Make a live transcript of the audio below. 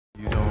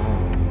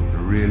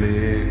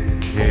really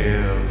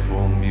care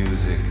for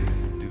music.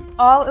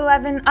 All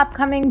 11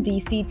 upcoming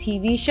DC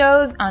TV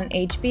shows on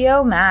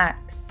HBO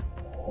Max.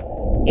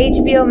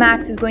 HBO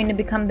Max is going to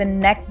become the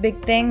next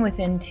big thing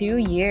within 2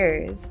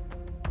 years.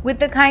 With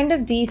the kind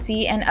of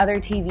DC and other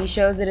TV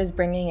shows it is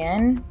bringing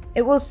in,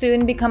 it will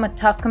soon become a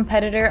tough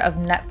competitor of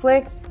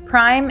Netflix,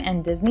 Prime,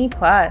 and Disney+.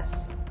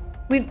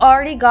 We've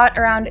already got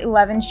around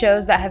 11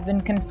 shows that have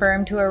been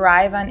confirmed to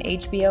arrive on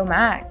HBO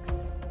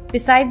Max.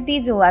 Besides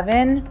these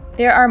 11,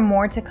 there are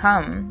more to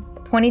come.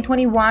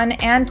 2021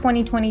 and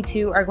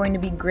 2022 are going to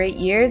be great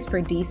years for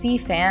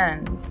DC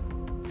fans.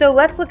 So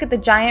let's look at the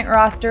giant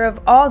roster of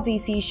all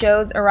DC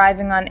shows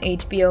arriving on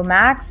HBO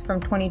Max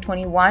from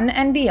 2021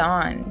 and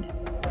beyond.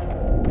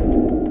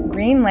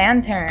 Green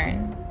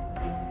Lantern.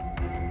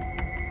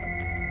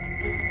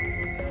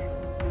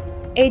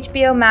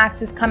 HBO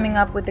Max is coming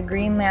up with the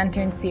Green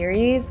Lantern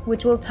series,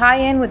 which will tie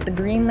in with the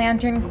Green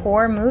Lantern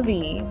core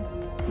movie.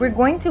 We're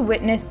going to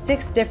witness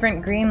 6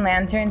 different Green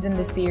Lanterns in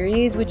the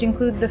series, which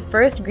include the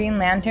first Green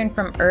Lantern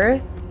from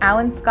Earth,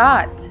 Alan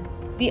Scott.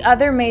 The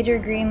other major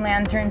Green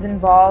Lanterns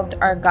involved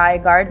are Guy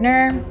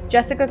Gardner,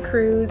 Jessica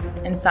Cruz,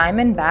 and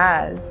Simon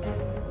Baz.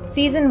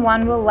 Season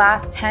 1 will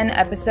last 10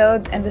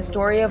 episodes, and the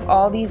story of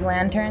all these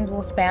lanterns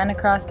will span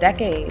across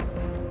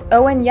decades.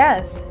 Oh, and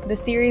yes, the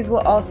series will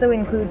also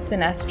include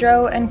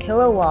Sinestro and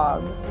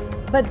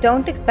Kilowog. But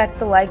don't expect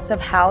the likes of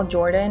Hal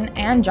Jordan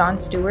and Jon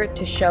Stewart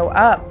to show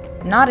up,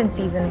 not in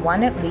Season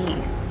 1 at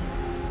least.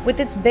 With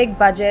its big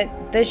budget,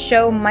 this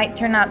show might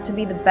turn out to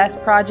be the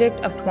best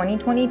project of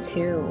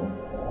 2022.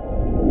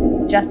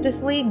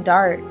 Justice League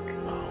Dark.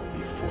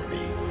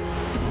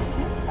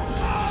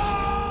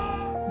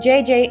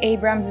 J.J.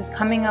 Abrams is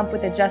coming up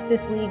with a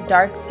Justice League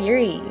Dark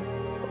series.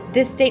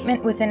 This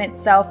statement within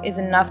itself is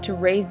enough to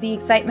raise the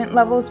excitement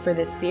levels for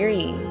this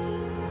series.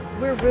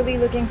 We're really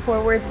looking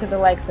forward to the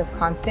likes of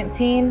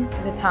Constantine,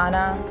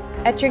 Zatanna,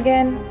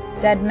 Etrigan,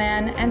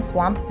 Deadman, and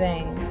Swamp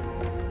Thing.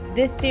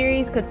 This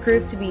series could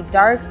prove to be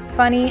dark,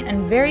 funny,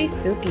 and very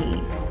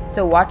spooky,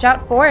 so watch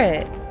out for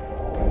it.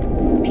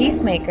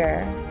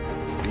 Peacemaker.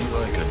 Be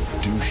like a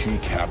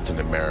douchey Captain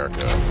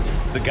America.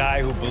 The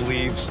guy who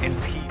believes in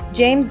peace.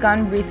 James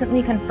Gunn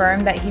recently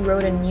confirmed that he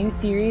wrote a new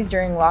series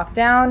during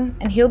lockdown,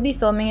 and he'll be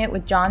filming it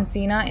with John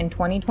Cena in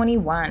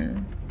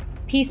 2021.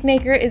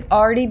 Peacemaker is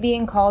already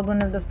being called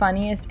one of the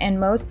funniest and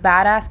most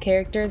badass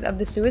characters of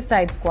the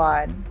Suicide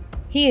Squad.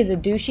 He is a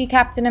douchey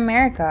Captain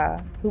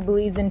America who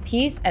believes in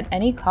peace at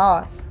any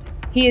cost.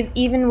 He is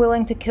even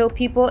willing to kill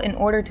people in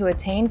order to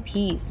attain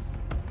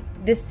peace.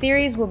 This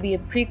series will be a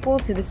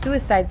prequel to the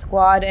Suicide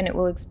Squad, and it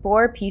will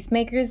explore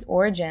Peacemaker's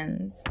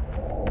origins.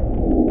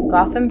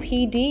 Gotham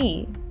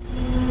PD.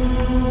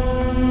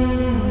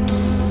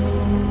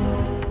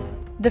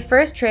 The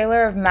first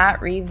trailer of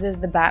Matt Reeves'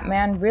 The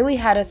Batman really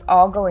had us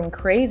all going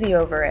crazy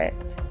over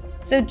it.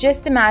 So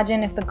just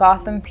imagine if the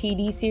Gotham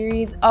PD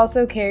series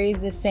also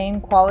carries the same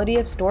quality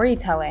of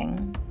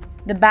storytelling.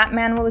 The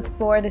Batman will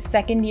explore the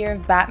second year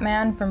of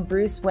Batman from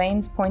Bruce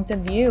Wayne's point of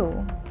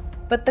view.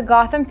 But the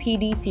Gotham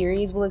PD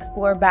series will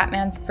explore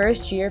Batman's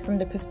first year from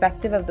the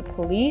perspective of the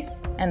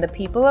police and the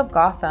people of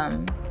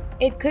Gotham.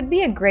 It could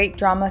be a great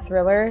drama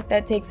thriller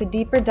that takes a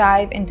deeper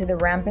dive into the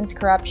rampant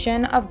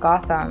corruption of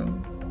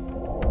Gotham.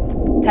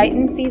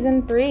 Titans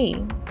Season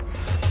 3.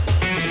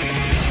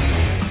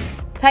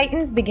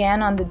 Titans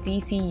began on the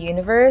DC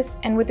Universe,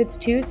 and with its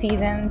 2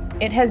 seasons,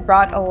 it has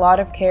brought a lot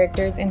of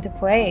characters into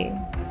play.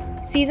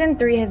 Season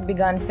 3 has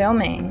begun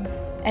filming,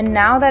 and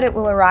now that it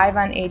will arrive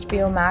on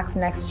HBO Max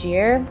next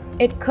year,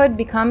 it could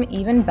become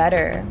even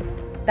better.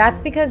 That's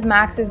because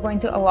Max is going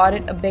to allot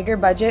it a bigger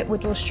budget,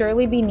 which will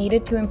surely be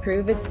needed to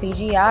improve its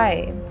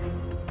CGI.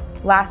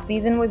 Last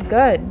season was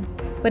good,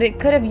 but it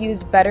could have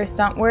used better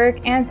stunt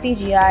work and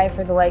CGI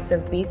for the likes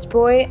of Beast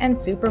Boy and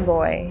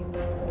Superboy.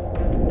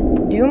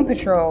 Doom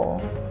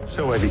Patrol.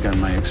 So I began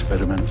my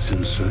experiments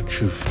in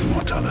search of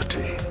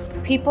immortality.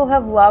 People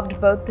have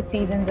loved both the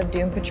seasons of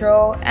Doom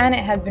Patrol, and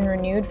it has been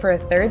renewed for a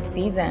 3rd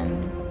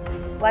season.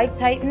 Like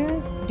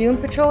Titans, Doom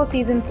Patrol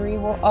Season 3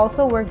 will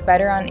also work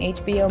better on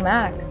HBO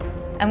Max,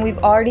 and we've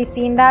already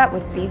seen that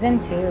with Season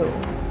 2.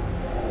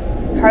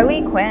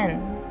 Harley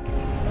Quinn.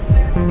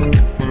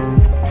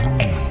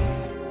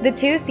 The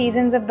 2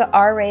 seasons of the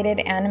R-rated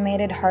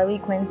animated Harley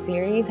Quinn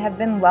series have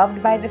been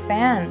loved by the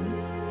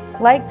fans.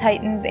 Like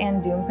Titans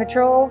and Doom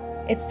Patrol,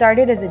 it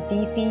started as a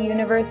DC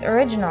Universe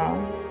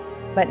original.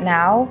 But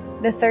now,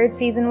 the 3rd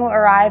season will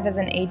arrive as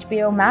an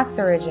HBO Max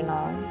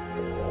original.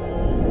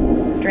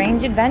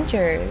 Strange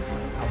Adventures.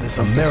 This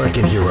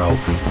American hero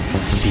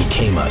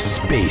became a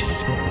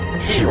space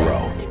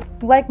hero.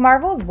 Like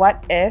Marvel's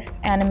What If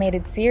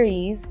animated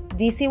series,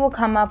 DC will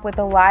come up with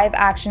a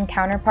live-action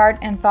counterpart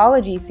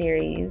anthology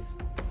series.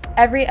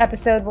 Every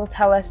episode will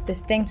tell us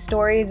distinct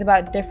stories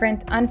about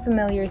different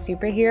unfamiliar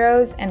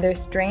superheroes and their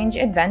strange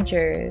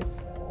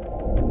adventures.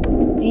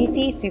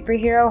 DC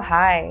Superhero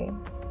High.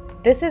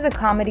 This is a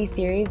comedy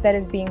series that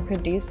is being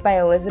produced by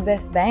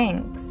Elizabeth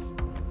Banks.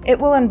 It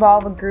will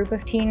involve a group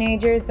of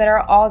teenagers that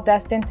are all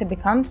destined to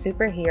become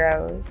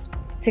superheroes.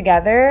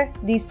 Together,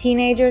 these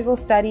teenagers will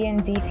study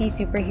in DC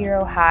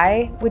Superhero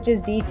High, which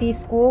is DC's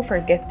school for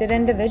gifted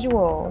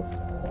individuals.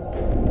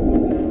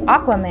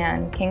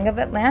 Aquaman, King of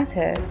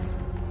Atlantis.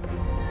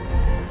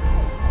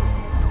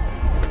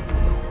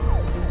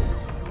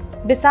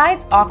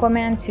 Besides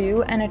Aquaman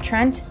 2 and a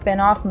Trent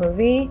spin-off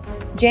movie,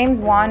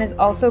 James Wan is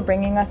also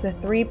bringing us a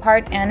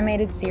 3-part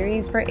animated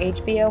series for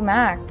HBO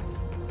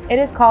Max. It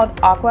is called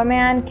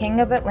Aquaman, King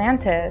of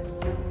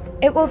Atlantis.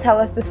 It will tell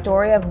us the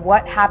story of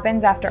what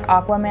happens after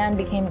Aquaman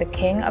became the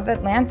King of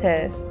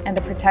Atlantis and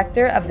the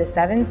protector of the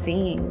 7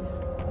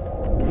 seas.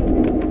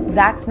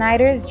 Zack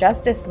Snyder's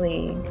Justice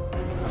League.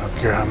 I don't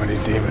care how many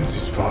demons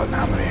he's fought and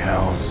how many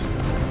hells.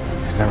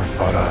 He's never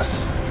fought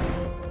us.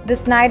 The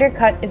Snyder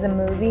Cut is a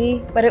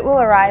movie, but it will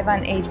arrive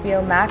on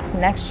HBO Max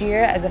next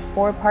year as a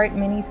 4-part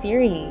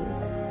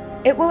miniseries.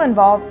 It will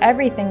involve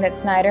everything that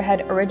Snyder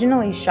had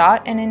originally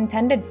shot and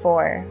intended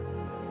for.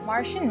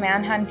 Martian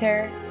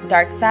Manhunter,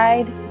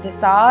 Darkseid,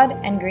 Desaad,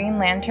 and Green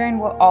Lantern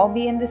will all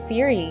be in the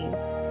series.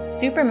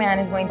 Superman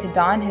is going to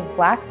don his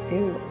black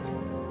suit.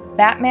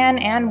 Batman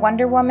and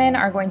Wonder Woman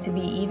are going to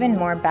be even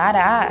more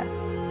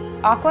badass.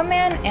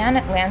 Aquaman and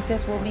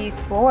Atlantis will be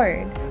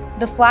explored.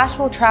 The Flash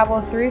will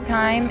travel through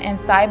time, and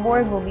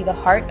Cyborg will be the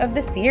heart of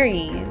the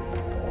series.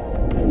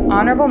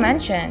 Honorable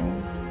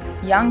mention: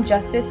 Young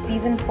Justice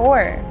Season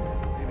 4.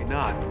 Maybe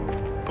not,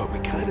 but we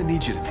kinda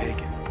need you to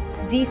take it.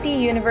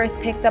 DC Universe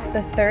picked up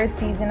the 3rd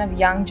season of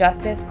Young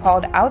Justice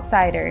called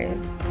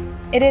Outsiders.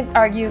 It is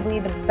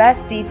arguably the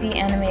best DC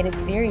animated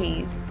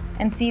series,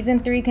 and Season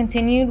 3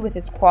 continued with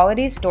its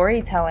quality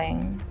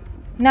storytelling.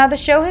 Now the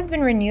show has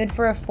been renewed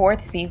for a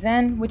 4th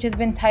season, which has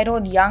been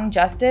titled Young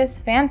Justice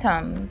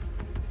Phantoms.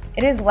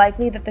 It is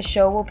likely that the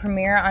show will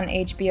premiere on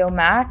HBO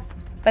Max,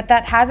 but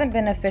that hasn't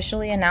been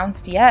officially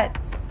announced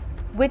yet.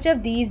 Which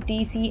of these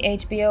DC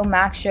HBO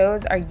Max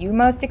shows are you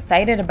most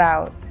excited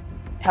about?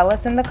 Tell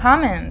us in the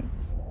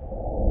comments!